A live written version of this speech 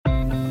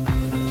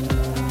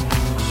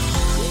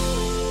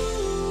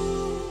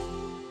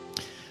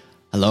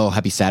Hello,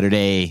 happy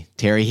Saturday.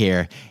 Terry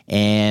here.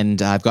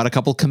 And I've got a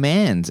couple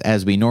commands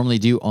as we normally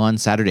do on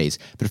Saturdays.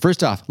 But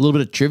first off, a little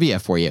bit of trivia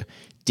for you.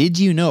 Did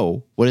you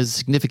know what is the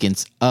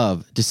significance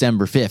of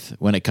December 5th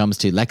when it comes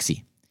to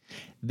Lexi?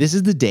 This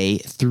is the day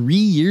 3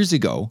 years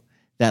ago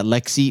that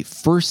Lexi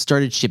first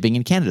started shipping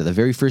in Canada. The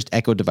very first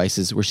Echo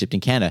devices were shipped in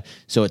Canada.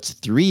 So it's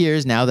 3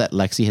 years now that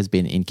Lexi has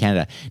been in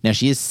Canada. Now,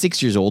 she is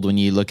 6 years old when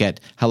you look at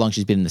how long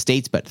she's been in the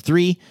States, but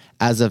 3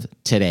 as of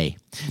today.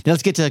 Now,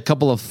 let's get to a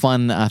couple of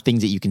fun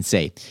things that you can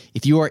say.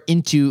 If you are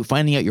into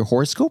finding out your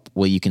horoscope,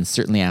 well, you can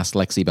certainly ask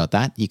Lexi about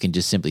that. You can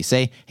just simply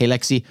say, hey,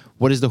 Lexi,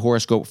 what is the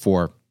horoscope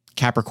for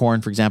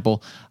Capricorn, for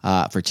example,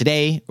 for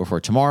today or for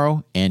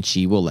tomorrow, and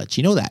she will let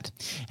you know that.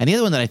 And the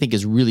other one that I think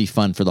is really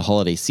fun for the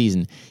holiday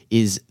season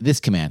is this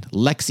command,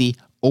 Lexi,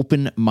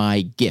 open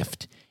my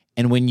gift.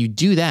 And when you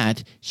do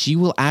that, she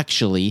will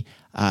actually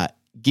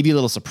give you a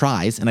little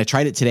surprise. And I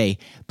tried it today,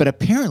 but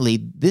apparently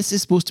this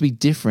is supposed to be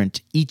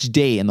different each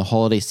day in the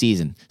holiday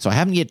season. So I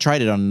haven't yet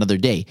tried it on another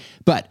day,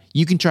 but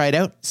you can try it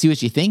out, see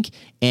what you think.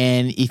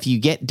 And if you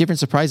get different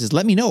surprises,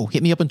 let me know.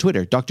 Hit me up on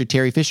Twitter, Dr.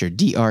 Terry Fisher,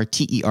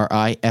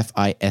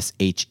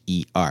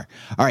 DrTerifisher. All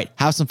right,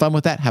 have some fun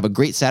with that. Have a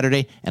great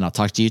Saturday, and I'll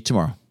talk to you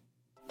tomorrow.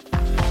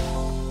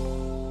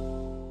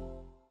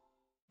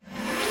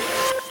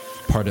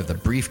 Part of the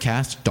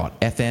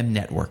Briefcast.fm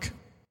network.